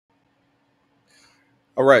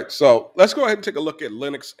All right, so let's go ahead and take a look at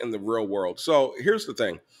Linux in the real world. So here's the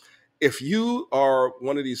thing. If you are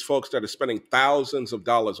one of these folks that are spending thousands of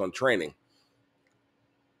dollars on training,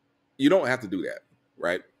 you don't have to do that,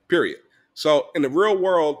 right? Period. So in the real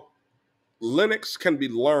world, Linux can be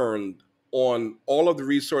learned on all of the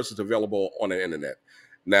resources available on the internet.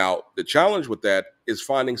 Now, the challenge with that is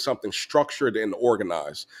finding something structured and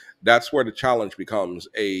organized. That's where the challenge becomes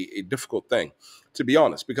a difficult thing, to be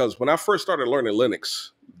honest, because when I first started learning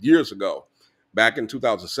Linux years ago, back in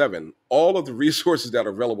 2007, all of the resources that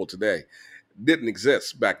are available today didn't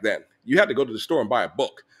exist back then. You had to go to the store and buy a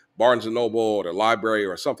book, Barnes and Noble or the library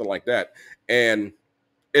or something like that. And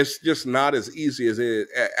it's just not as easy as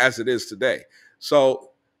it is today.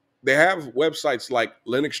 So they have websites like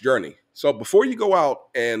Linux Journey. So before you go out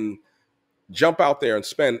and jump out there and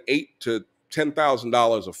spend $8,000 to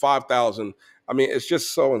 $10,000 or 5,000, I mean, it's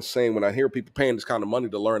just so insane when I hear people paying this kind of money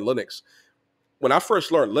to learn Linux. When I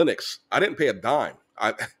first learned Linux, I didn't pay a dime.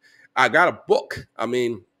 I got a book. I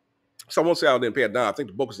mean, so I won't say I didn't pay a dime. I think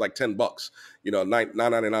the book was like $10,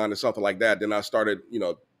 $9.99 or something like that. Then I started,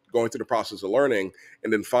 going through the process of learning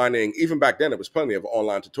and then finding, even back then, it was plenty of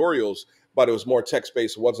online tutorials, but it was more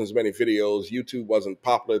text-based. It wasn't as many videos. YouTube wasn't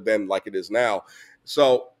popular then like it is now.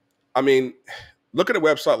 So, I mean, look at a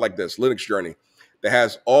website like this, Linux Journey, that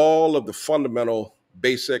has all of the fundamental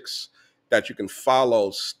basics that you can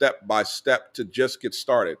follow step by step to just get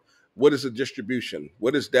started. What is a distribution?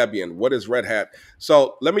 What is Debian? What is Red Hat?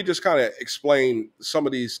 So let me just kind of explain some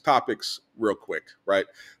of these topics real quick, right?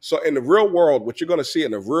 So in the real world, what you're going to see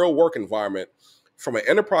in a real work environment from an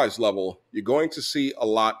enterprise level, you're going to see a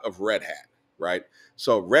lot of Red Hat, right?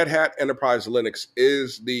 So Red Hat Enterprise Linux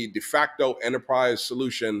is the de facto enterprise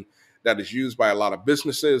solution that is used by a lot of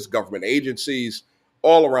businesses, government agencies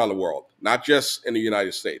all around the world, not just in the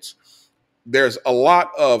United States. There's a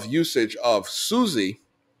lot of usage of SUSE,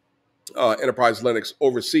 Enterprise Linux,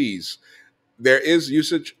 overseas. There is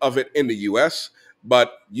usage of it in the US,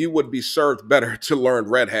 but you would be served better to learn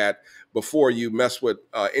Red Hat before you mess with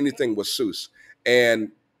anything with SUSE.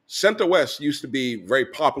 And CentOS used to be very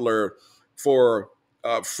popular for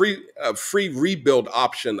free rebuild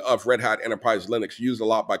option of Red Hat Enterprise Linux, used a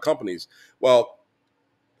lot by companies. Well,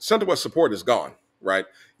 CentOS support is gone, right?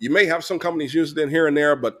 You may have some companies use it in here and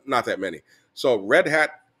there, but not that many. So Red Hat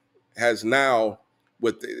has now,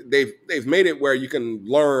 they've made it where you can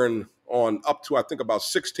learn on up to, I think, about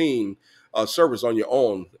 16 servers on your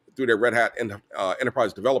own through their Red Hat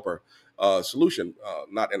Enterprise Developer solution.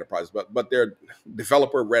 Not enterprise, but their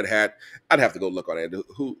developer Red Hat. I'd have to go look on it.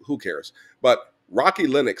 Who cares? But Rocky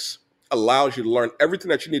Linux allows you to learn everything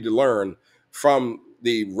that you need to learn from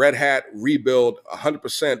the Red Hat rebuild,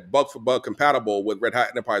 100% bug for bug compatible with Red Hat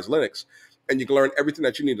Enterprise Linux. And you can learn everything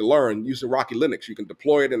that you need to learn using Rocky Linux. You can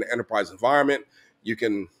deploy it in the enterprise environment. You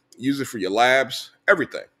can use it for your labs,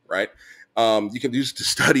 everything, right? You can use it to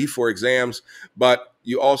study for exams, but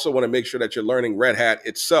you also want to make sure that you're learning Red Hat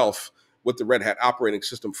itself with the Red Hat operating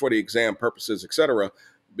system for the exam purposes, et cetera,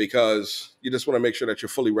 because you just want to make sure that you're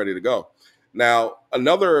fully ready to go. Now,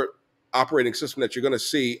 another operating system that you're going to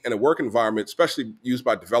see in a work environment, especially used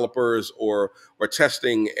by developers or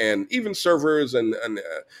testing and even servers and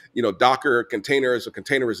Docker containers or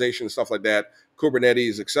containerization and stuff like that,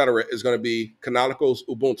 Kubernetes, et cetera, is going to be Canonical's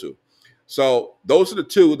Ubuntu. So those are the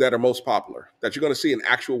two that are most popular that you're going to see in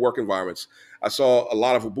actual work environments. I saw a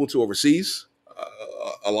lot of Ubuntu overseas,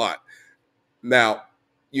 a lot. Now,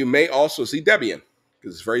 you may also see Debian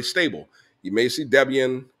because it's very stable. You may see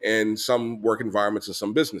Debian in some work environments and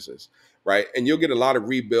some businesses, right? And you'll get a lot of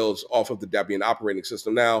rebuilds off of the Debian operating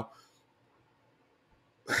system. Now,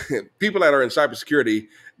 people that are in cybersecurity,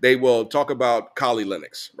 they will talk about Kali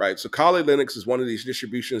Linux, right? So Kali Linux is one of these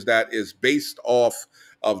distributions that is based off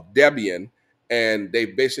of Debian, and they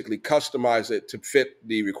basically customize it to fit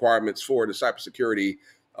the requirements for the cybersecurity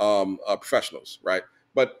professionals, right?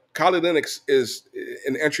 But Kali Linux is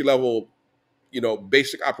an entry level,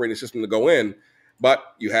 basic operating system to go in,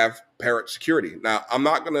 but you have parent security. Now, I'm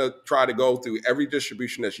not going to try to go through every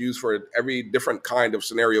distribution that's used for every different kind of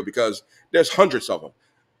scenario because there's hundreds of them.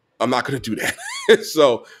 I'm not going to do that.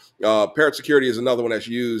 So parent security is another one that's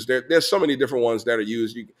used. There's so many different ones that are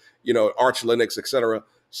used, Arch Linux, et cetera.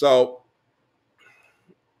 So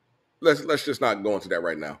let's just not go into that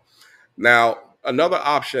right now. Now, another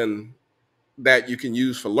option that you can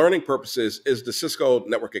use for learning purposes is the Cisco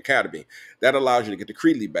Network Academy. That allows you to get the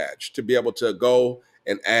Creedley badge to be able to go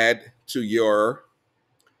and add to your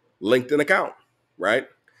LinkedIn account, right?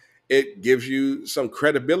 It gives you some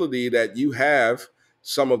credibility that you have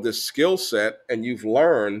some of this skill set and you've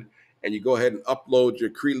learned, and you go ahead and upload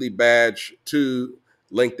your Creedley badge to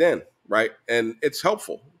LinkedIn, right? And it's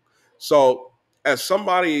helpful. So, as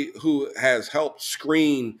somebody who has helped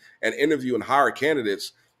screen and interview and hire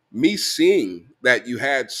candidates, me seeing that you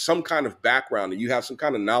had some kind of background and you have some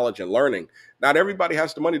kind of knowledge and learning, not everybody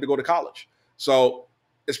has the money to go to college. So,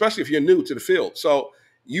 especially if you're new to the field. So,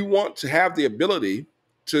 you want to have the ability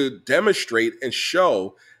to demonstrate and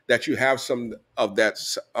show that you have some of that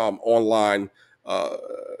online uh,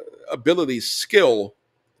 ability, skill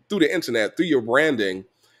through the internet, through your branding,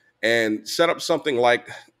 and set up something like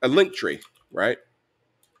a link tree, right?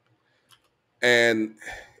 And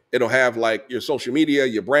it'll have like your social media,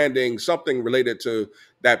 your branding, something related to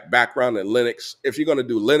that background in Linux. If you're going to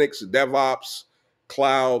do Linux, DevOps,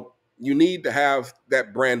 cloud, you need to have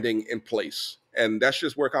that branding in place. And that's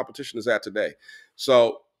just where competition is at today.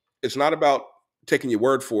 So it's not about taking your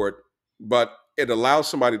word for it, but it allows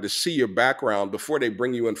somebody to see your background before they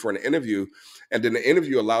bring you in for an interview. And then the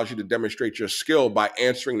interview allows you to demonstrate your skill by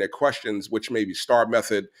answering their questions, which may be star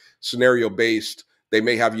method, scenario based. They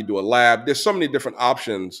may have you do a lab. There's so many different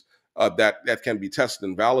options that can be tested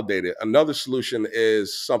and validated. Another solution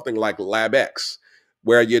is something like LabX,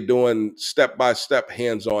 where you're doing step-by-step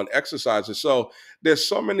hands-on exercises. So there's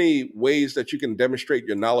so many ways that you can demonstrate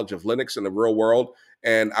your knowledge of Linux in the real world.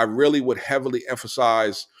 And I really would heavily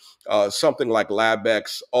emphasize something like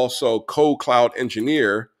LabX. Also, Code Cloud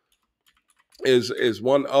Engineer is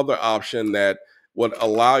one other option that would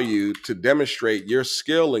allow you to demonstrate your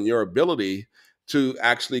skill and your ability to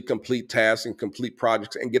actually complete tasks and complete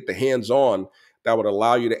projects and get the hands-on that would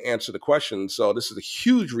allow you to answer the questions. So this is a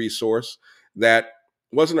huge resource that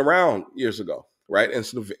wasn't around years ago, right? And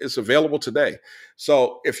it's available today.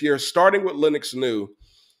 So if you're starting with Linux new,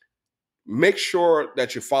 make sure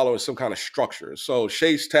that you're following some kind of structure. So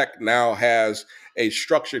Shays Tech now has a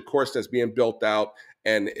structured course that's being built out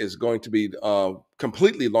and is going to be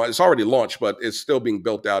completely launched. It's already launched, but it's still being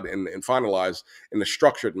built out and finalized in a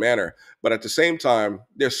structured manner. But at the same time,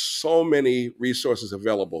 there's so many resources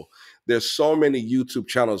available. There's so many YouTube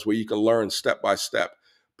channels where you can learn step by step.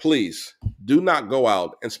 Please do not go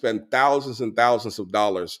out and spend thousands and thousands of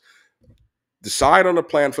dollars. Decide on a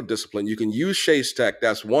plan for discipline. You can use Shays Tech.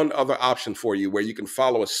 That's one other option for you where you can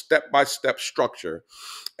follow a step-by-step structure,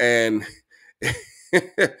 and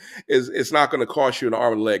it's not going to cost you an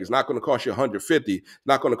arm and a leg. It's not going to cost you 150. It's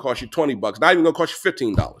not going to cost you 20 bucks. Not even going to cost you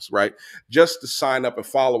 $15, right? Just to sign up and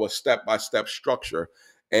follow a step-by-step structure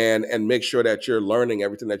and make sure that you're learning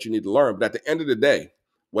everything that you need to learn. But at the end of the day,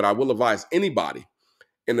 what I will advise anybody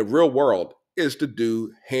in the real world is to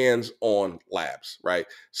do hands-on labs, right?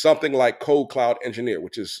 Something like Code Cloud Engineer,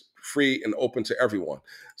 which is free and open to everyone.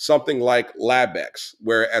 Something like LabX,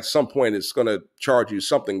 where at some point it's going to charge you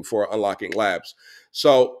something for unlocking labs.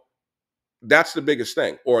 So that's the biggest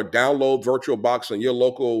thing. Or download VirtualBox on your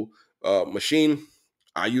local machine.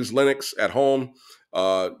 I use Linux at home.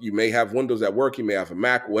 You may have Windows at work. You may have a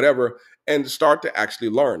Mac, whatever, and start to actually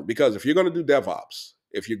learn. Because if you're going to do DevOps,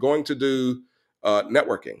 if you're going to do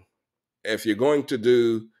networking, if you're going to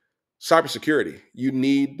do cybersecurity, you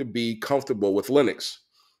need to be comfortable with Linux.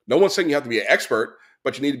 No one's saying you have to be an expert,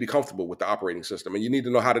 but you need to be comfortable with the operating system, and you need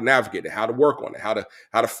to know how to navigate it, how to work on it, how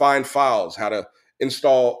to find files, how to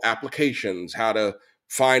install applications, how to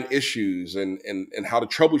find issues, and how to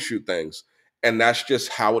troubleshoot things. And that's just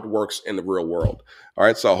how it works in the real world. All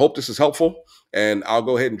right, so I hope this is helpful, and I'll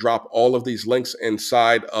go ahead and drop all of these links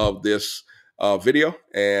inside of this video,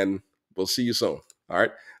 and we'll see you soon. All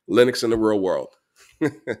right, Linux in the real world.